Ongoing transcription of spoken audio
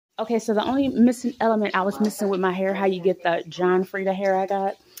Okay, so the only missing element I was missing with my hair, how you get the John Frieda hair I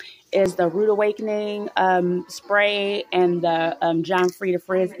got, is the Root Awakening spray and the John Frieda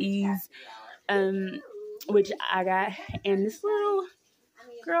Frizz Ease, um, which I got. And this little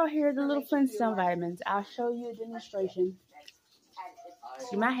girl here, the little Flintstone vitamins. I'll show you a demonstration.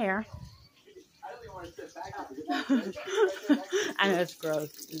 See my hair. I know it's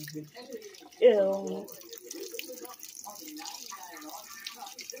gross. Ew.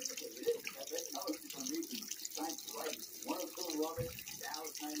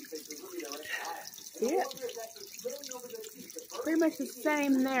 Yeah, pretty much the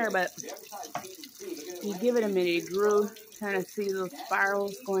same there, but you give it a minute, it grew. Kind of see those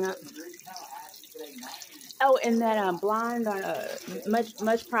spirals going up. Oh, and that blonde on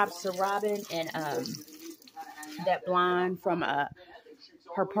much props to Robin and that blonde from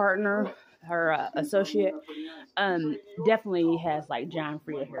her partner, her associate, definitely has like John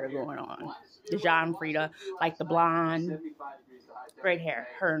Frieda hair going on. The John Frieda, like the blonde, great hair.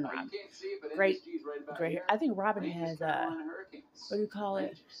 Her and Robin, great hair. I think Robin has what do you call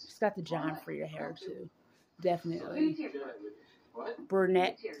it? She's got the John Frieda hair too. Definitely.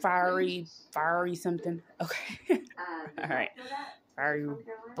 Brunette, fiery something. Okay. All right. Fiery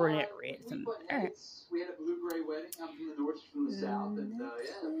brunette red something. All right. We had a blue-gray wedding. I'm from the north, from the south, and yeah,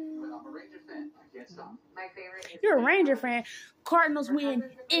 I'm a Ranger fan. I can't stop. My favorite. You're a Ranger fan. Cardinals win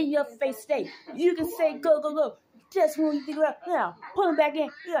in your face state. You can say go go go. Just when you think about now, pull them back in.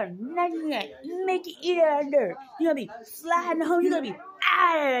 You gotta knock it in. Make it out of there. You're gonna be sliding home. You're gonna be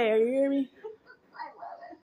out of there. You hear me?